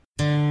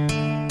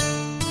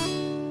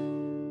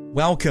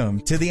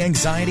Welcome to the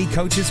Anxiety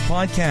Coaches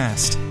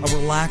Podcast, a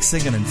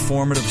relaxing and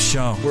informative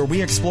show where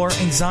we explore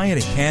anxiety,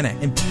 panic,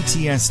 and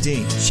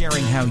PTSD,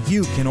 sharing how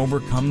you can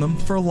overcome them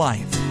for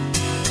life.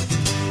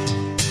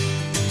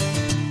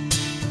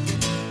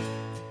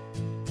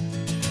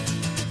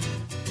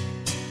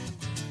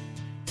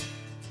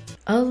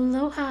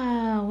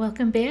 Aloha!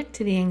 Welcome back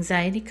to the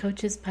Anxiety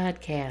Coaches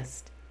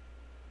Podcast.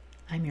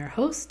 I'm your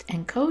host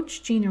and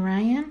coach, Gina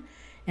Ryan,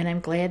 and I'm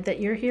glad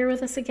that you're here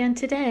with us again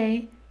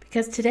today,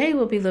 because today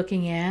we'll be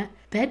looking at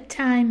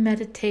bedtime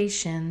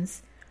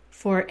meditations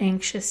for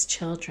anxious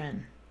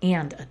children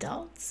and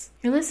adults.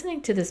 You're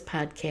listening to this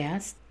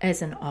podcast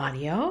as an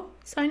audio,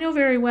 so I know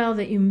very well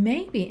that you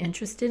may be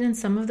interested in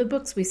some of the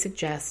books we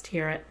suggest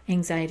here at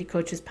Anxiety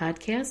Coaches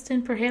Podcast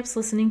and perhaps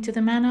listening to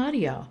them on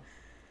audio.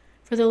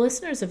 For the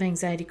listeners of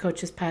Anxiety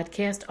Coaches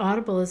Podcast,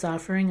 Audible is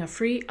offering a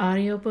free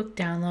audiobook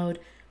download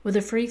with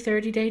a free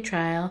 30-day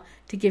trial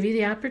to give you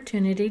the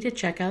opportunity to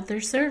check out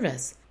their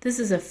service. This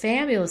is a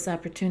fabulous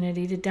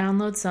opportunity to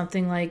download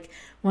something like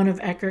one of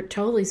Eckhart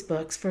Tolle's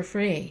books for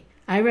free.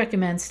 I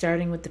recommend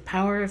starting with The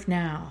Power of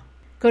Now.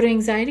 Go to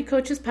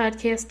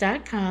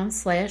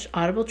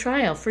anxietycoachespodcast.com/audible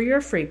trial for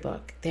your free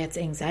book. That's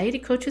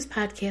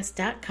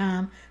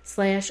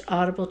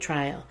anxietycoachespodcast.com/audible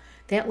trial.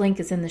 That link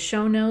is in the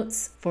show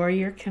notes for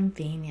your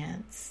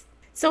convenience.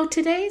 So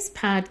today's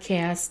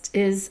podcast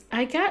is,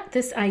 I got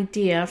this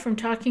idea from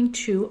talking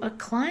to a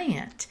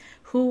client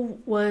who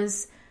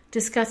was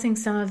discussing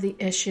some of the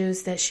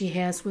issues that she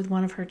has with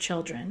one of her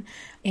children.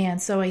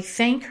 And so I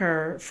thank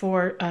her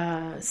for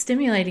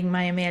stimulating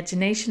my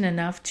imagination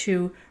enough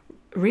to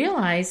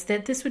realize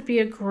that this would be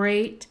a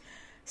great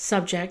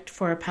subject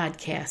for a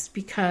podcast,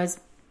 because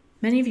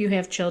many of you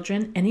have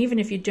children, and even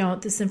if you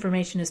don't, this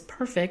information is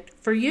perfect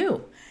for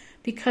you.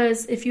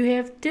 Because if you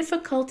have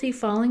difficulty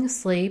falling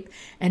asleep,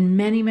 and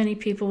many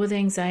people with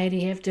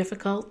anxiety have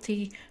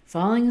difficulty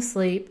falling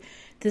asleep,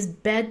 this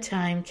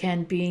bedtime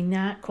can be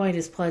not quite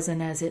as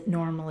pleasant as it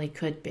normally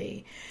could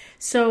be.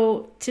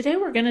 So today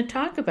we're going to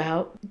talk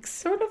about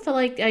sort of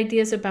like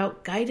ideas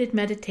about guided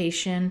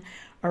meditation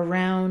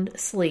around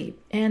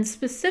sleep, and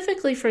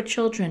specifically for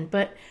children.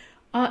 But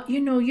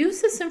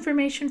use this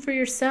information for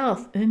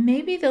yourself, and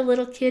maybe the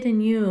little kid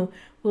in you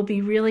will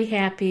be really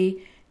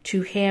happy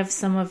to have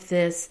some of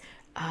this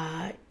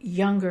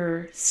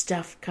younger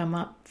stuff come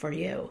up for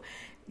you.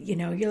 You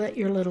let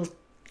your little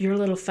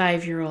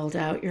 5-year-old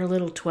out, your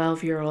little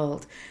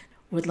 12-year-old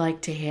would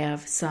like to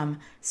have some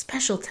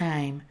special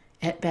time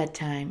at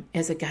bedtime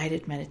as a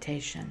guided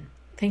meditation.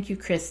 Thank you,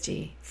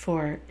 Christy,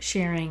 for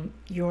sharing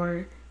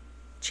your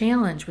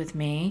challenge with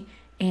me,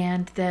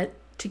 and that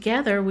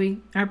together we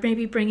are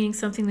maybe bringing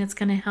something that's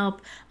going to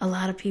help a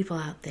lot of people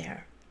out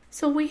there.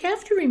 So we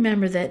have to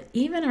remember that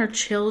even our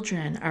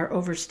children are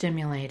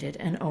overstimulated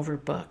and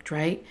overbooked,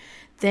 right?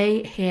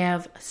 They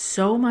have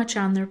so much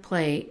on their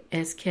plate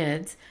as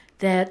kids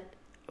that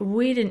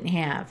we didn't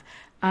have.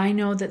 I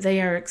know that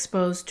they are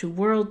exposed to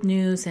world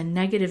news and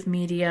negative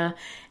media,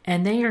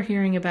 and they are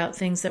hearing about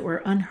things that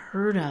were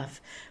unheard of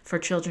for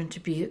children to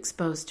be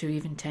exposed to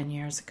even 10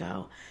 years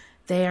ago.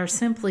 They are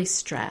simply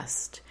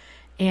stressed.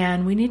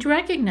 And we need to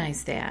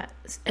recognize that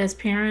as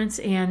parents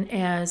and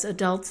as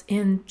adults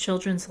in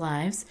children's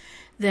lives,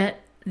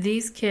 that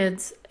these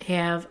kids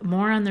have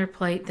more on their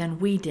plate than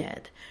we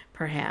did,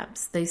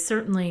 perhaps. They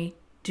certainly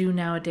do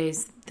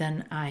nowadays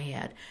than I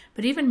had.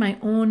 But even my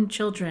own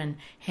children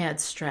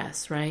had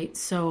stress, right?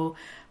 So,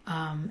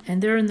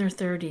 and they're in their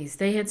 30s.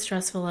 They had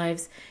stressful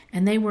lives,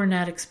 and they were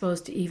not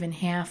exposed to even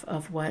half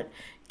of what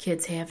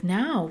kids have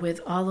now with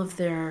all of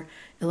their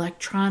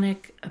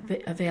electronic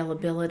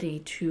availability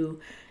to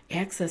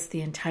access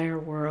the entire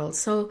world.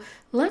 So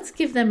let's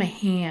give them a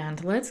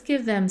hand. Let's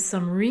give them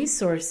some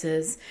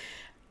resources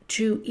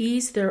to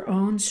ease their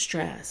own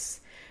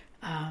stress.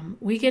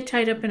 We get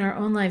tied up in our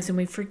own lives, and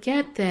we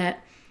forget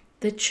that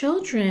the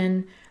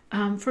children,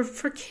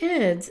 for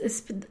kids,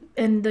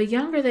 and the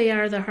younger they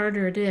are, the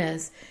harder it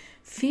is,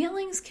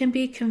 feelings can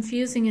be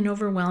confusing and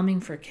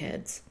overwhelming for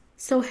kids.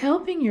 So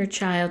helping your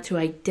child to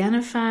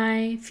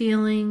identify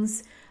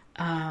feelings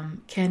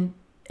and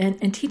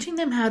teaching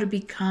them how to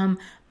become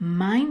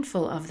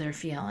mindful of their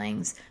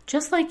feelings,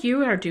 just like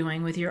you are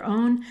doing with your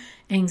own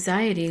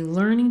anxiety,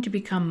 learning to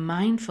become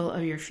mindful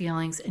of your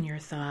feelings and your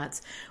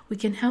thoughts. We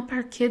can help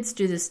our kids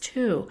do this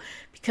too,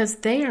 because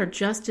they are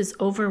just as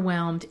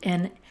overwhelmed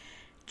and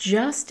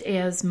just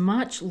as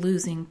much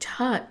losing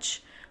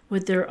touch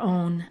with their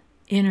own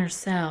inner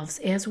selves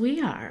as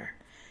we are.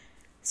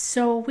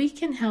 So we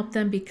can help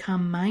them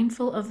become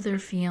mindful of their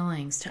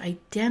feelings, to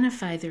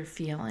identify their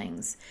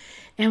feelings.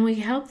 And we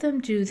help them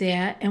do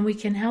that, and we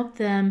can help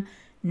them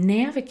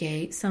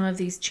navigate some of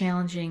these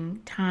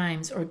challenging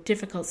times or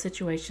difficult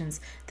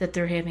situations that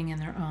they're having in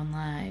their own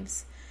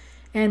lives.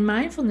 And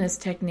mindfulness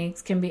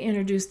techniques can be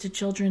introduced to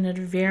children at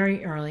a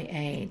very early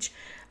age,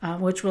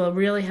 which will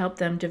really help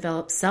them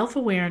develop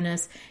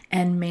self-awareness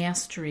and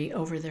mastery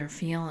over their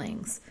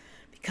feelings,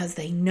 because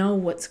they know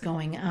what's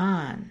going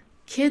on.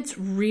 Kids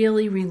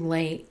really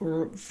relate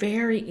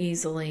very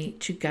easily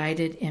to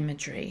guided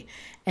imagery.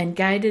 And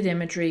guided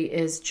imagery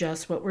is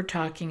just what we're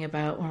talking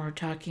about when we're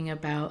talking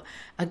about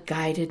a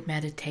guided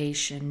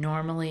meditation.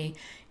 Normally,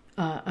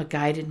 a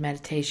guided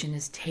meditation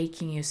is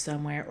taking you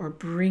somewhere or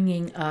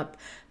bringing up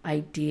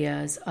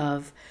ideas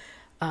of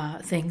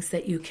things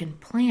that you can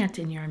plant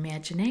in your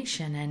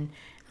imagination and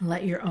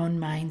let your own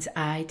mind's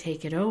eye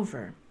take it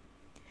over.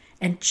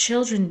 And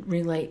children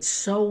relate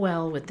so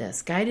well with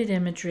this. Guided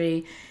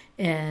imagery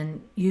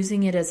and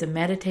using it as a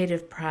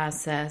meditative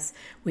process,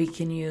 we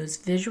can use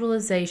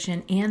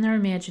visualization and their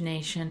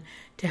imagination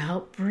to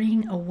help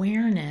bring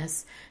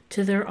awareness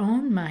to their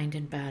own mind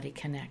and body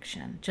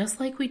connection,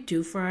 just like we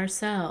do for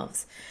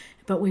ourselves.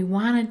 But we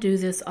want to do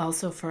this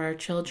also for our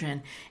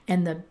children.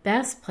 And the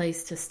best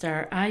place to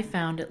start, I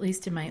found, at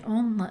least in my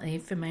own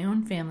life, in my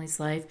own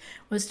family's life,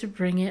 was to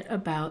bring it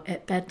about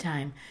at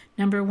bedtime.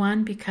 Number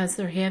one, because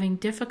they're having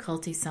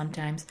difficulty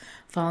sometimes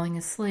falling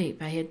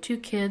asleep. I had 2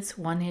 kids.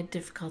 One had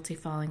difficulty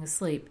falling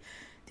asleep.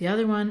 The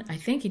other one, I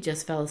think he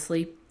just fell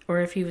asleep,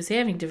 or if he was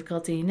having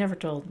difficulty, he never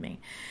told me.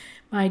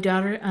 My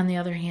daughter, on the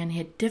other hand,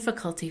 had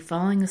difficulty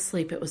falling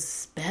asleep.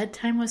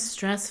 Bedtime was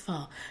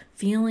stressful.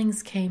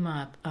 Feelings came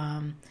up.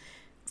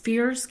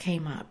 Fears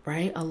came up,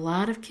 right? A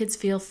lot of kids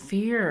feel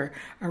fear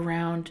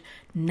around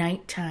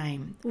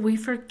nighttime. We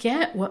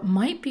forget what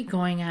might be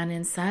going on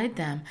inside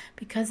them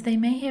because they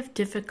may have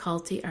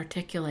difficulty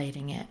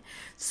articulating it.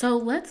 So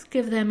let's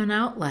give them an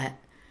outlet.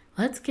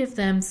 Let's give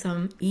them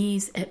some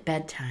ease at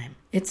bedtime.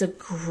 It's a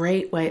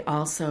great way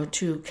also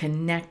to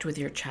connect with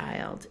your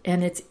child.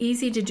 And it's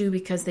easy to do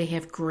because they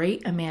have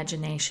great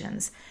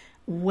imaginations.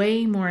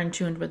 Way more in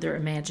tune with their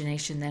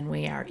imagination than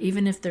we are.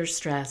 Even if they're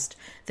stressed,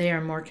 they are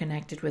more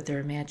connected with their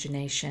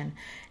imagination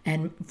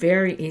and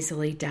very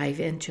easily dive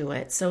into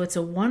it. So it's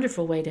a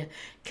wonderful way to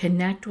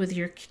connect with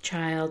your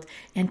child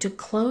and to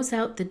close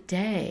out the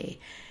day.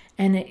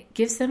 And it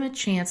gives them a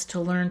chance to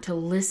learn to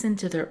listen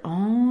to their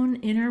own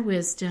inner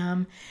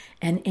wisdom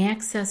and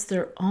access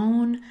their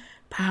own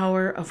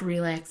power of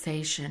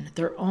relaxation,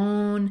 their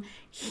own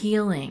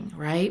healing,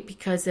 right?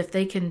 Because if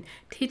they can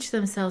teach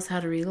themselves how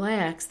to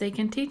relax, they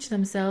can teach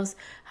themselves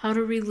how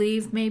to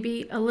relieve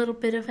maybe a little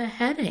bit of a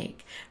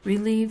headache,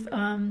 relieve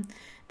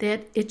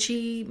that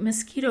itchy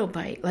mosquito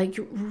bite. Like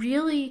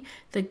really,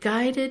 the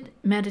guided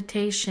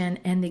meditation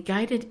and the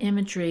guided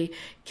imagery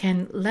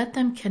can let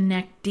them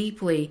connect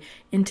deeply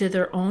into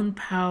their own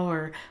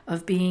power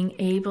of being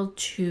able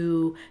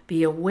to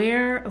be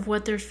aware of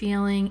what they're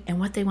feeling and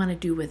what they want to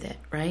do with it,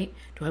 right?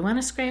 Do I want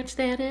to scratch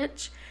that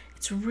itch?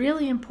 It's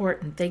really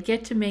important. They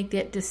get to make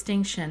that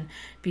distinction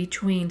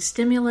between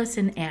stimulus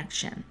and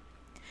action.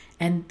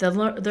 And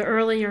the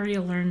earlier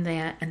you learn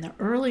that, and the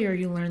earlier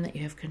you learn that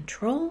you have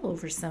control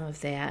over some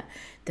of that,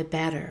 the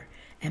better.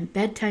 And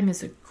bedtime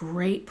is a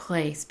great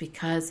place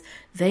because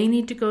they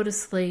need to go to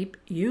sleep.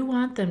 You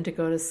want them to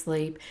go to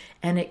sleep.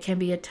 And it can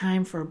be a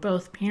time for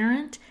both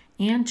parent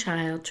and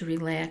child to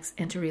relax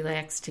and to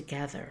relax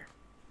together.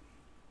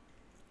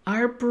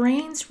 Our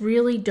brains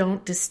really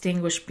don't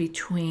distinguish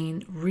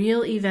between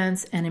real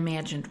events and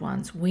imagined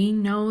ones. We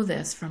know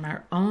this from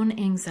our own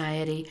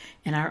anxiety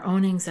and our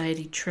own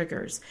anxiety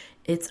triggers.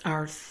 It's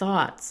our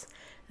thoughts.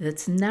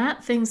 It's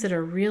not things that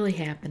are really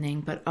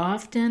happening, but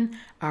often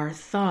our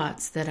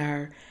thoughts that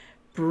are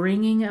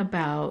bringing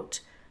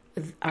about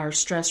our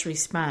stress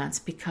response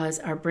because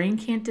our brain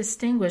can't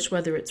distinguish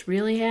whether it's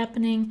really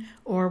happening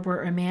or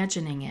we're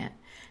imagining it.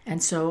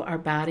 And so our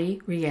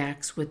body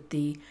reacts with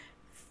the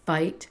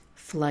fight,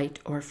 flight,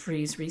 or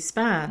freeze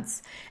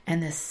response.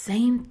 And the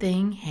same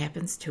thing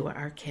happens to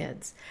our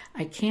kids.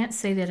 I can't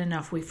say that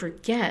enough. We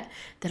forget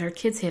that our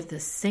kids have the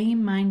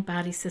same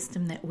mind-body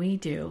system that we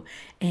do,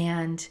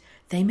 and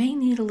they may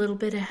need a little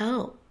bit of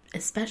help,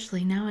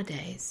 especially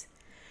nowadays.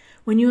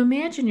 When you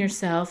imagine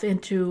yourself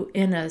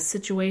in a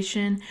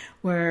situation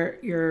where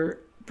your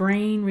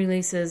brain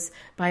releases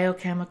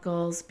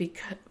biochemicals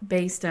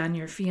based on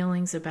your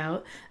feelings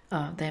about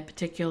that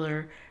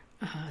particular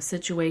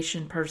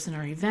situation, person,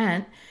 or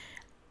event,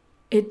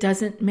 it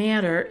doesn't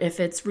matter if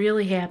it's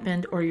really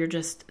happened or you're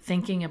just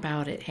thinking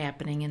about it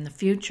happening in the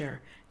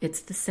future.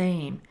 It's the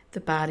same. The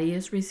body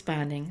is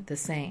responding the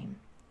same.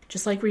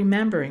 Just like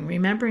remembering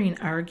an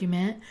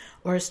argument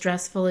or a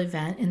stressful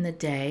event in the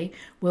day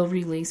will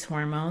release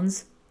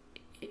hormones,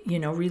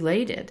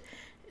 related,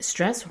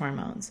 stress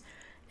hormones.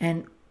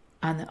 And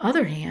on the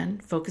other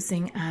hand,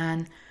 focusing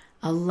on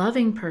a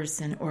loving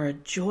person or a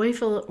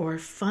joyful or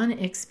fun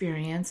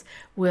experience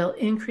will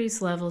increase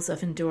levels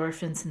of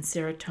endorphins and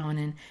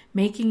serotonin,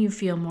 making you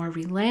feel more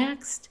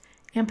relaxed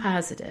and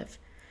positive.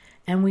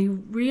 And we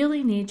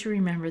really need to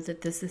remember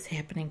that this is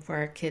happening for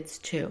our kids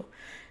too.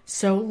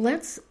 So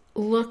let's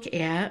look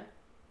at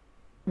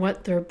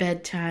what their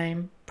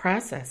bedtime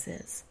process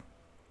is.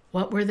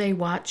 What were they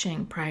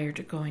watching prior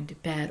to going to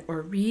bed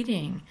or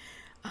reading?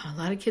 A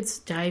lot of kids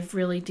dive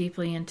really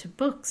deeply into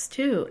books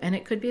too, and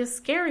it could be a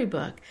scary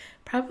book.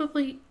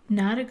 Probably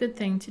not a good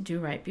thing to do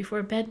right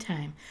before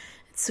bedtime.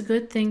 It's a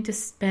good thing to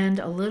spend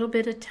a little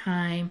bit of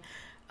time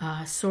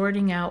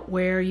sorting out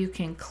where you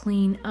can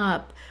clean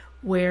up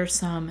where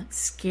some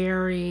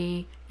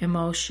scary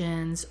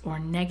emotions or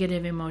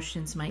negative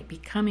emotions might be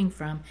coming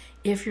from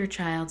if your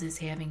child is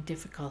having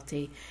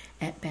difficulty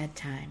at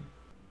bedtime.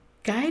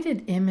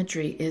 Guided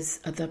imagery is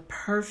the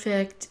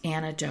perfect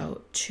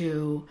antidote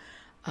to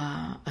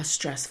a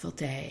stressful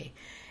day,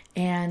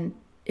 and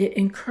it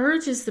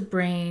encourages the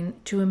brain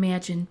to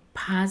imagine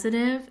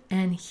positive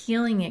and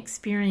healing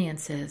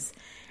experiences,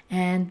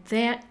 and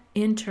that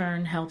in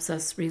turn helps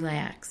us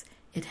relax.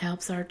 It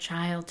helps our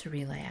child to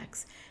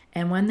relax,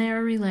 and when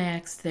they're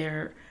relaxed,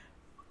 they're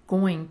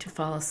going to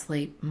fall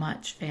asleep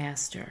much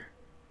faster.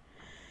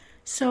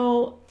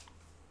 So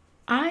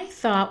I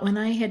thought when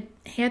I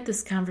had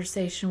this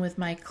conversation with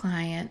my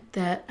client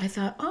that I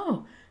thought,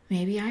 oh,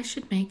 maybe I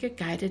should make a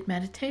guided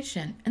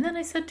meditation. And then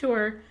I said to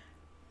her,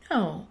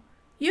 no,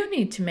 you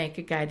need to make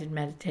a guided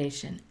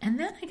meditation. And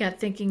then I got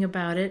thinking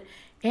about it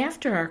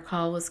after our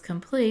call was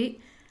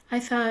complete. I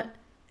thought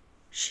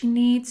she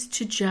needs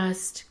to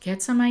just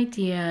get some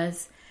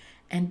ideas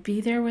and be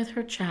there with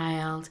her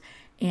child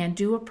and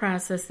do a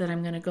process that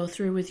I'm going to go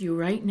through with you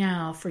right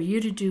now for you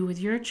to do with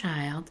your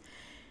child.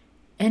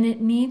 And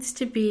it needs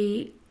to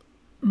be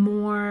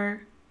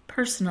more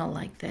personal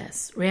like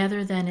this,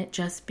 rather than it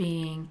just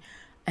being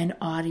an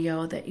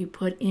audio that you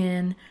put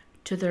in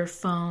to their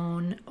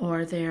phone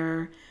or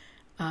their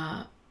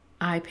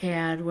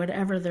iPad,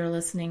 whatever they're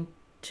listening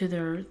to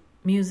their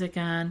music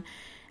on,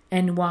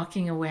 and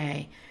walking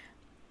away.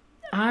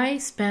 I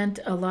spent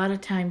a lot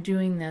of time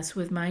doing this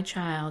with my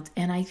child,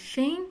 and I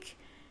think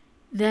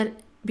that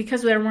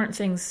because there weren't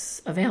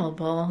things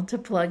available to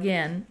plug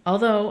in,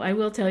 although I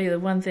will tell you the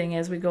one thing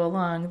as we go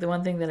along, the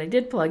one thing that I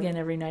did plug in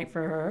every night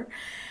for her,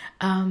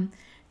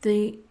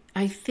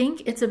 I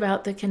think it's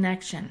about the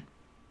connection.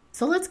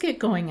 So let's get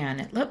going on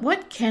it.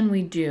 What can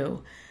we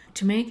do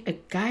to make a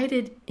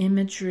guided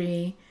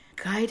imagery,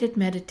 guided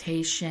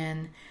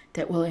meditation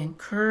that will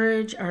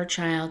encourage our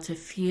child to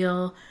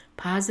feel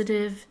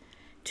positive,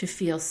 to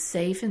feel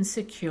safe and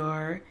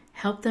secure,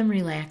 help them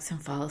relax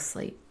and fall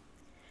asleep?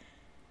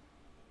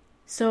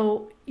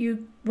 So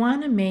you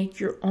want to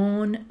make your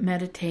own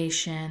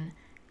meditation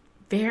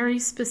very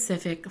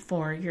specific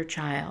for your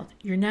child.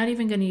 You're not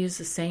even going to use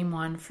the same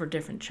one for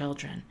different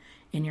children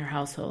in your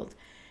household.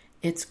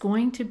 It's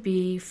going to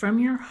be from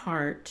your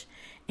heart,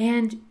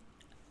 and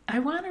I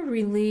want to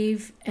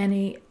relieve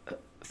any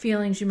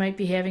feelings you might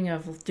be having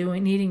of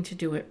needing to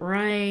do it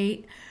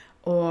right,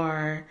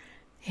 or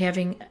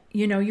having,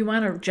 you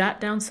want to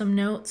jot down some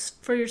notes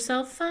for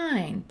yourself,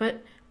 fine,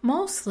 but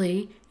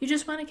mostly you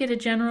just want to get a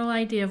general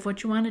idea of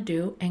what you want to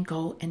do and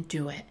go and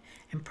do it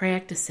and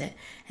practice it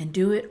and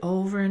do it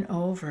over and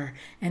over,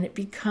 and it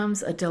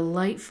becomes a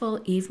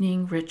delightful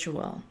evening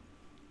ritual.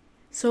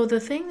 So the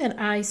thing that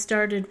I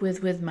started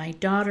with my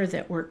daughter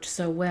that worked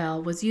so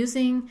well was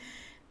using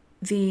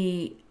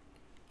the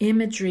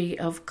imagery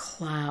of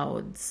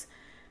clouds.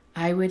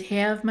 I would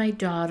have my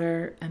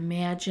daughter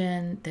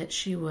imagine that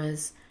she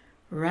was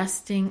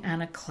resting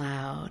on a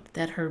cloud,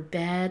 that her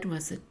bed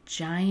was a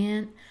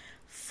giant,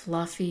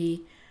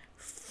 fluffy,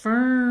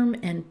 firm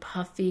and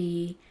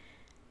puffy,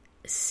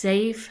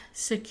 safe,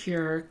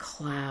 secure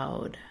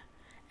cloud,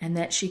 and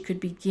that she could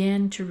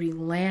begin to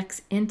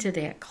relax into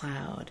that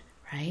cloud,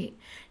 right?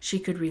 She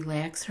could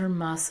relax her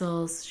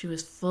muscles. She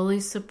was fully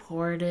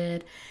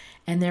supported,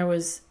 and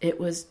it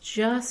was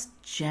just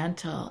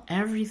gentle.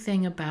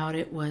 Everything about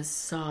it was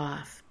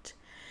soft.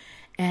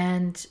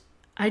 And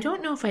I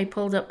don't know if I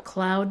pulled up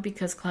cloud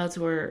because clouds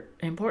were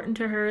important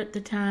to her at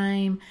the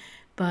time,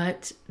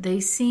 but they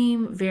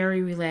seem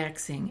very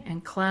relaxing.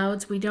 And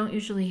clouds, we don't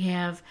usually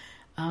have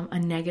a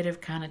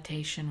negative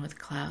connotation with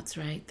clouds,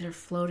 right? They're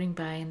floating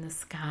by in the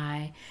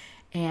sky.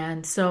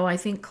 And so I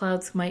think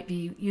clouds might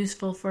be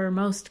useful for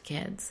most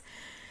kids.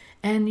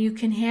 And you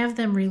can have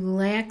them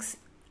relax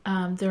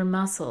their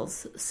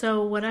muscles.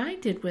 So what I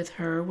did with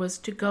her was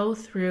to go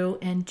through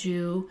and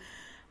do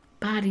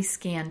body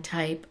scan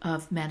type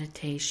of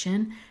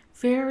meditation,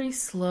 very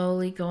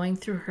slowly going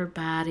through her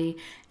body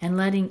and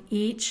letting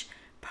each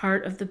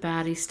part of the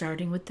body,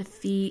 starting with the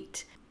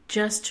feet,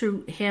 just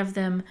to have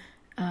them,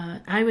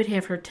 I would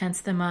have her tense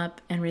them up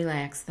and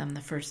relax them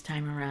the first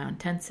time around.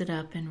 Tense it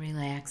up and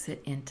relax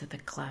it into the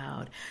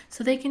cloud.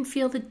 So they can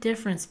feel the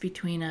difference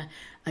between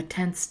a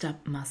tensed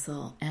up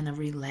muscle and a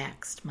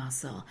relaxed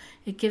muscle.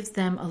 It gives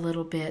them a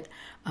little bit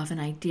of an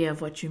idea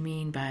of what you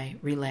mean by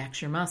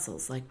relax your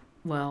muscles. Like,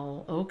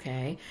 well,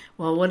 okay.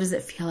 Well, what does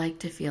it feel like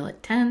to feel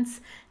it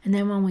tense? And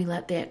then when we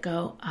let that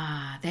go,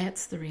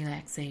 that's the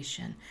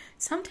relaxation.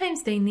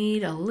 Sometimes they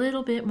need a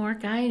little bit more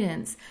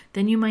guidance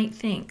than you might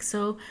think.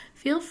 So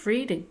feel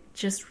free to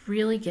just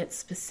really get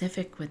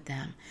specific with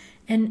them.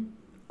 And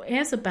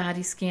as a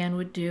body scan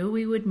would do,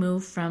 we would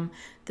move from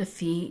the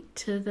feet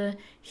to the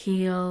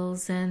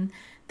heels and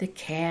the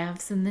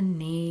calves and the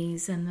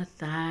knees and the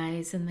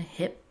thighs and the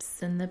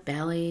hips and the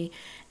belly,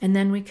 and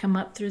then we come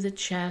up through the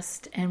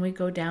chest and we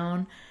go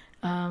down.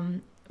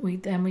 We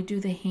do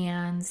the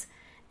hands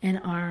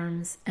and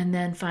arms, and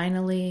then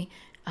finally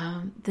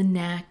the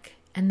neck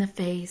and the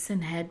face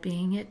and head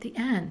being at the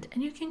end.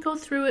 And you can go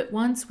through it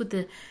once with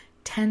the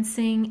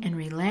tensing and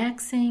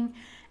relaxing,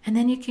 and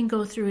then you can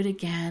go through it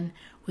again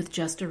with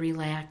just a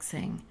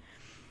relaxing.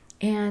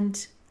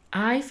 And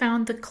I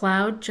found the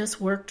cloud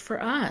just worked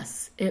for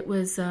us. It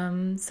was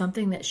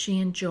something that she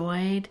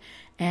enjoyed,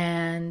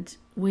 and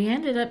we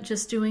ended up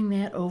just doing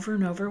that over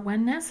and over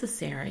when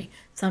necessary.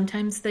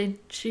 Sometimes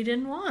she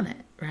didn't want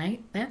it,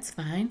 right? That's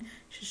fine.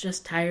 She's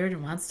just tired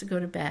and wants to go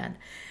to bed,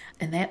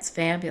 and that's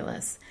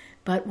fabulous.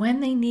 But when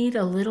they need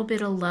a little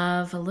bit of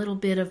love, a little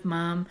bit of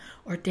mom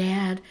or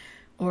dad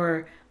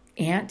or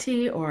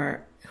auntie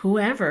or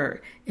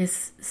whoever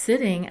is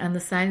sitting on the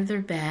side of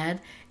their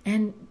bed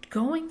and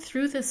going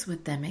through this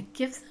with them, it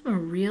gives them a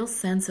real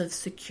sense of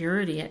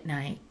security at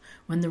night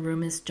when the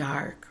room is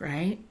dark,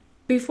 right?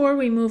 Before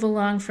we move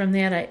along from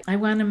that, I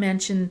want to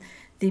mention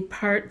the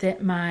part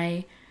that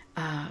my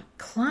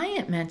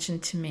client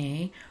mentioned to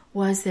me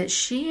was that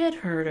she had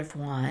heard of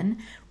one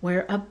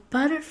where a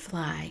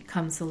butterfly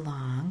comes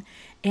along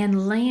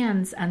and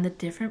lands on the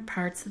different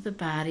parts of the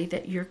body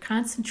that you're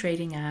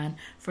concentrating on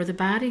for the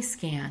body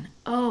scan.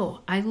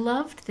 Oh, I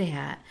loved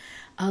that.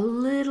 A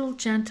little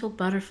gentle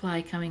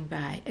butterfly coming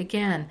by.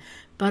 Again,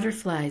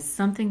 butterflies,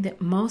 something that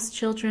most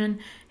children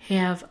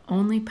have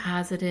only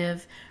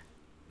positive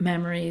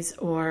memories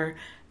or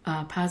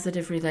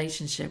positive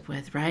relationship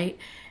with, right?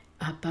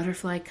 A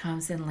butterfly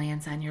comes and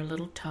lands on your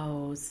little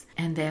toes,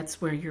 and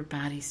that's where your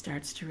body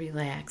starts to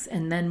relax.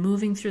 And then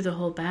moving through the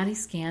whole body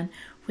scan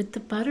with the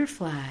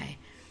butterfly.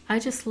 I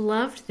just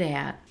loved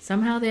that.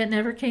 Somehow that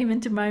never came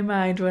into my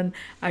mind when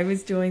I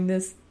was doing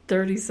this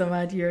 30 some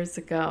odd years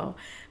ago.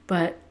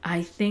 But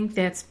I think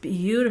that's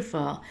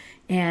beautiful,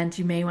 and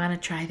you may want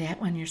to try that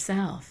one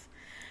yourself.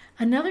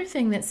 Another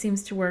thing that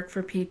seems to work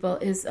for people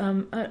is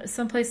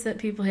someplace that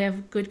people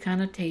have good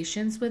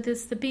connotations with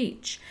is the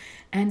beach.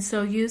 And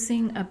so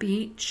using a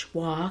beach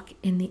walk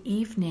in the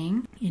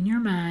evening in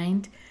your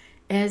mind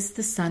as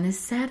the sun is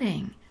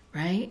setting,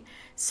 right?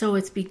 So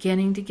it's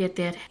beginning to get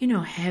that,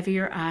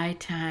 heavier eye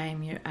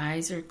time. Your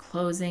eyes are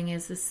closing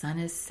as the sun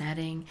is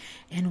setting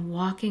and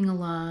walking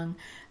along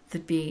the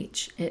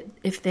beach.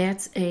 If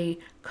that's a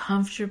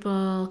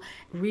comfortable,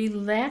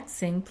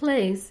 relaxing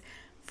place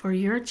for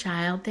your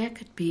child, that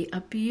could be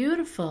a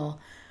beautiful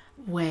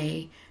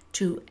way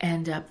to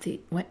end up the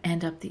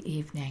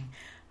evening.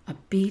 A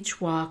beach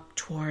walk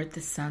toward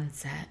the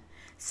sunset.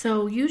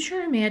 So use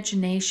your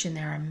imagination.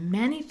 There are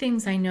many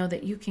things I know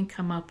that you can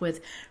come up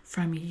with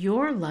from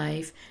your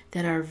life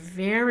that are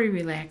very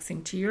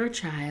relaxing to your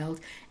child,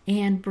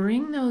 and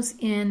bring those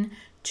in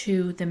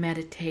to the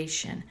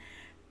meditation.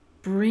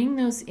 Bring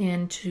those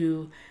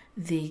into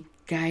the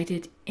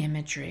guided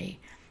imagery.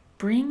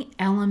 Bring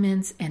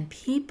elements and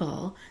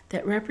people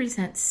that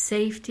represent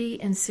safety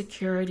and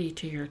security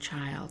to your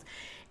child.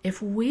 If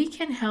we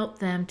can help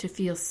them to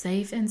feel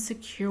safe and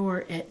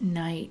secure at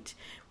night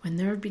when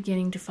they're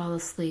beginning to fall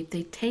asleep,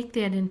 they take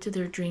that into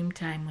their dream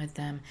time with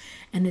them.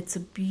 And it's a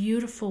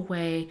beautiful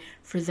way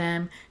for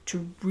them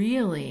to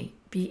really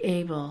be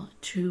able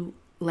to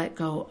let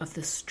go of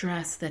the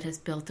stress that has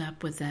built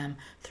up with them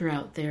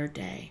throughout their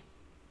day.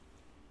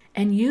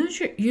 And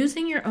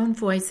using your own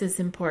voice is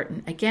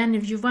important. Again,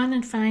 if you want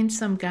to find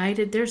some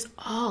guided, there's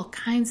all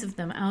kinds of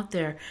them out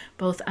there,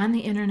 both on the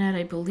internet,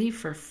 I believe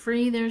for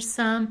free there's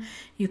some.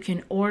 You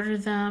can order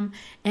them.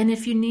 And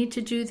if you need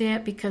to do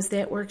that because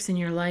that works in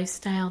your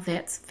lifestyle,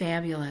 that's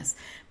fabulous.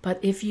 But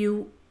if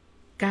you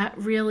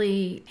got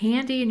really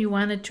handy and you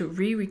wanted to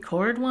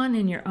re-record one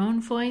in your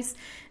own voice,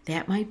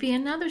 that might be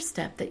another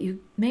step that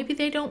maybe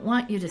they don't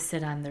want you to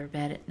sit on their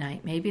bed at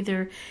night. Maybe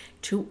they're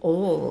too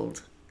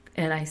old.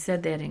 And I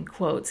said that in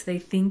quotes. They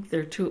think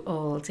they're too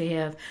old to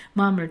have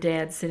mom or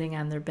dad sitting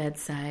on their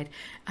bedside,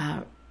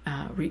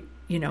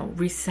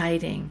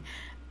 reciting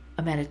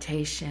a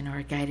meditation or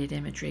a guided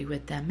imagery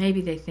with them.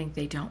 Maybe they think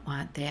they don't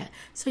want that.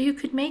 So you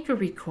could make a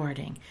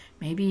recording.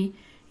 Maybe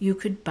you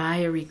could buy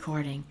a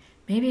recording.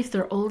 Maybe if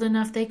they're old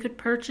enough, they could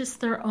purchase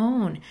their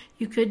own.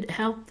 You could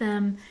help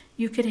them.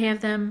 You could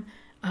have them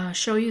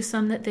show you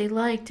some that they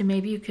liked, and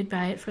maybe you could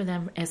buy it for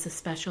them as a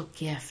special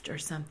gift or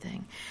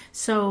something.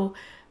 So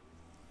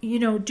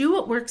do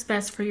what works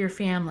best for your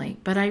family.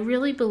 But I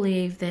really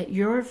believe that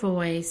your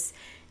voice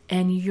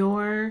and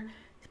your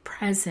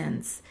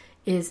presence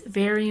is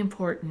very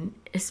important,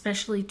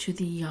 especially to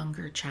the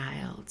younger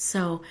child.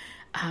 So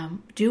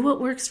do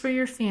what works for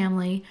your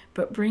family,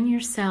 but bring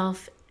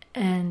yourself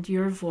and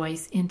your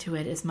voice into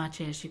it as much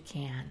as you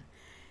can.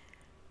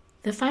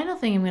 The final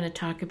thing I'm going to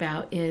talk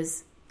about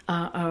is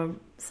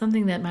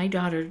something that my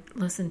daughter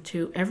listened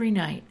to every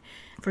night.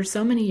 For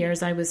so many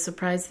years, I was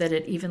surprised that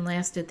it even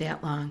lasted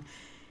that long.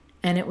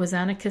 And it was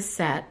on a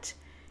cassette.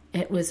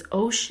 It was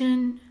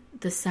ocean,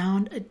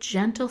 a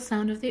gentle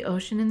sound of the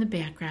ocean in the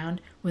background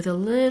with a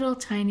little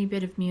tiny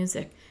bit of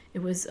music.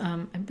 It was, I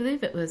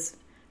believe it was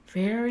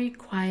very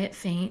quiet,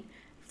 faint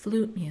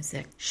flute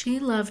music. She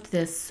loved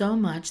this so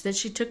much that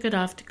she took it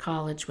off to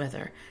college with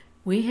her.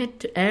 We had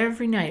to,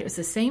 every night, it was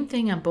the same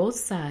thing on both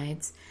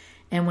sides.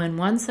 And when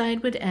one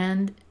side would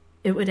end,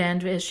 it would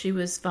end as she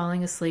was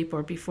falling asleep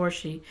or before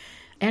she...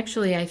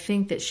 Actually, I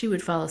think that she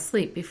would fall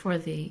asleep before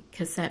the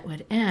cassette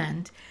would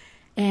end,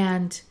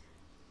 And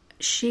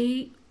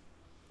she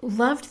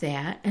loved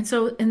that. And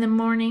so in the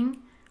morning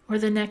or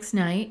the next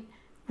night,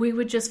 we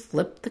would just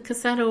flip the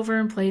cassette over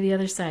and play the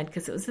other side,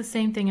 because it was the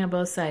same thing on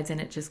both sides, and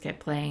it just kept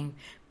playing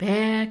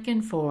back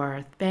and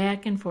forth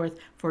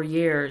for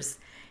years,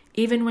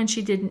 even when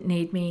she didn't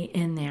need me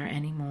in there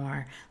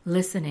anymore,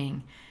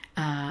 listening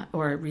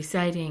or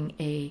reciting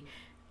a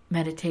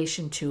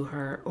meditation to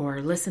her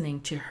or listening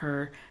to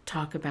her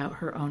talk about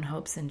her own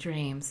hopes and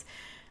dreams.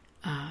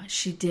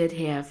 She did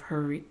have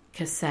her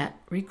cassette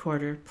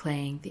recorder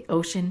playing the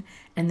ocean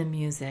and the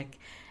music,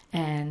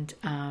 and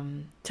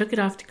took it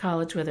off to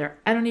college with her.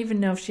 I don't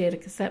even know if she had a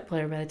cassette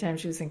player by the time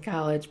she was in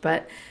college,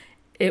 but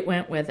it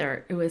went with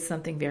her. It was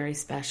something very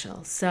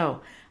special.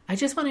 So I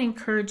just want to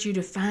encourage you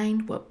to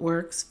find what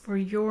works for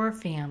your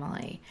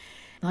family.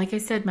 Like I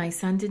said, my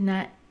son did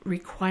not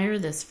require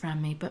this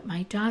from me, but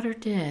my daughter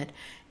did.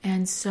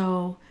 And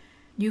so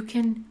you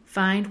can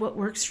find what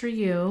works for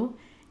you.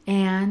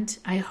 And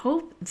I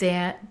hope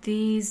that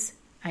these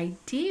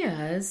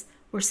ideas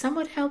were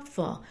somewhat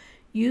helpful,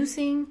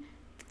 using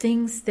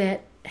things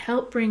that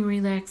help bring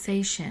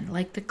relaxation,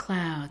 like the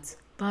clouds,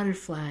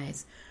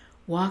 butterflies,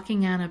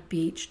 walking on a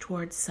beach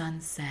towards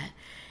sunset,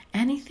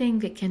 anything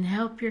that can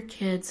help your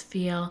kids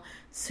feel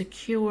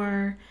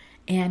secure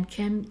and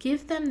can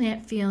give them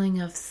that feeling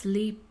of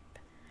sleep,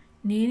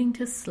 needing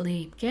to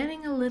sleep,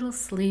 getting a little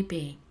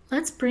sleepy.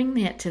 Let's bring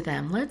that to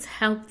them. Let's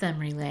help them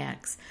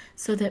relax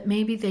so that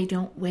maybe they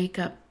don't wake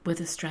up with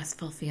a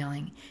stressful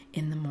feeling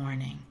in the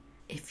morning.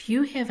 If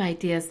you have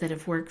ideas that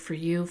have worked for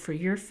you, for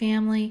your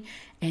family,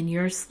 and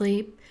your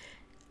sleep,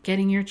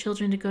 getting your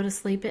children to go to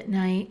sleep at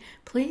night,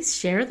 please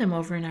share them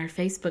over in our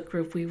Facebook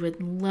group. We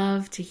would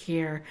love to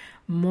hear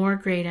more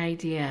great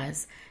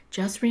ideas.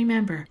 Just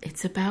remember,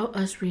 it's about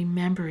us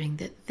remembering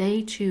that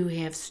they too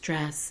have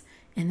stress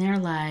in their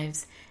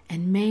lives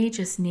and may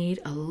just need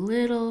a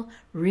little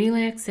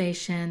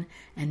relaxation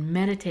and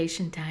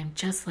meditation time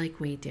just like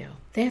we do.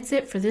 That's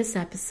it for this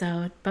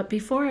episode, but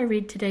before I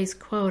read today's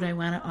quote, I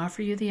want to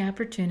offer you the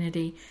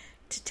opportunity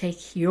to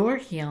take your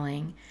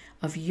healing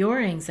of your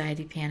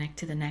anxiety panic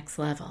to the next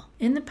level.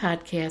 In the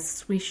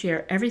podcasts, we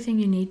share everything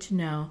you need to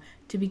know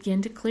to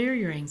begin to clear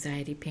your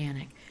anxiety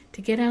panic,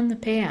 to get on the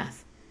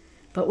path.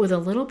 But with a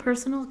little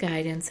personal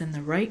guidance and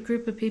the right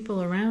group of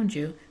people around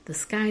you, the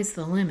sky's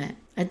the limit.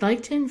 I'd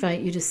like to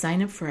invite you to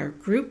sign up for our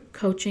group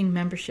coaching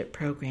membership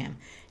program.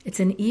 It's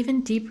an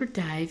even deeper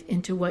dive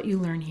into what you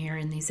learn here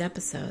in these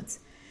episodes.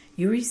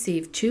 You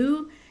receive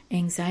 2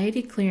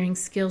 anxiety clearing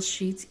skills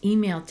sheets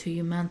emailed to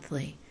you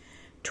monthly,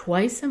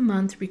 twice a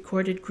month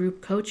recorded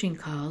group coaching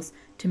calls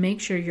to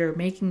make sure you're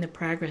making the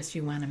progress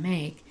you want to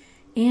make,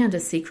 and a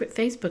secret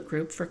Facebook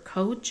group for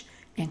coach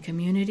and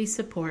community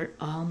support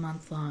all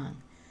month long.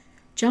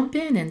 Jump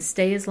in and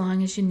stay as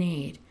long as you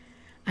need.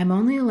 I'm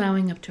only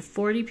allowing up to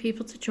 40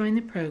 people to join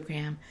the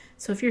program,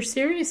 so if you're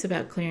serious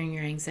about clearing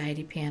your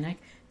anxiety panic,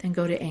 then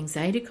go to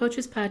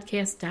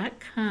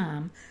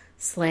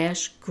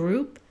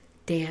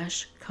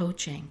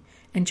anxietycoachespodcast.com/group-coaching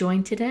and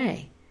join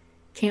today.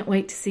 Can't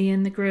wait to see you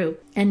in the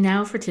group. And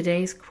now for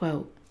today's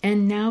quote.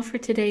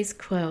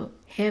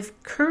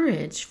 Have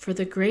courage for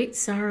the great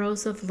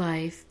sorrows of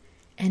life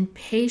and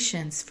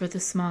patience for the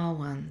small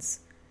ones.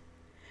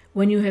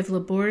 When you have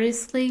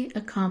laboriously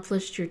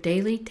accomplished your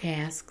daily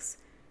tasks,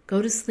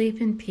 go to sleep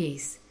in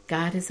peace.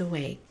 God is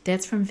awake.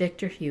 That's from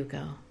Victor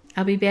Hugo.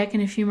 I'll be back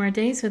in a few more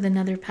days with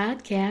another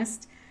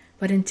podcast.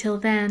 But until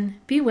then,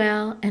 be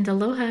well and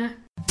aloha.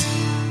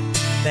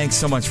 Thanks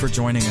so much for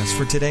joining us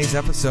for today's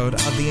episode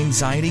of the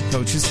Anxiety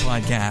Coaches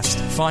Podcast.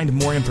 Find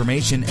more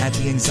information at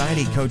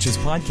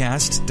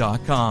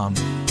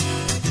theanxietycoachespodcast.com.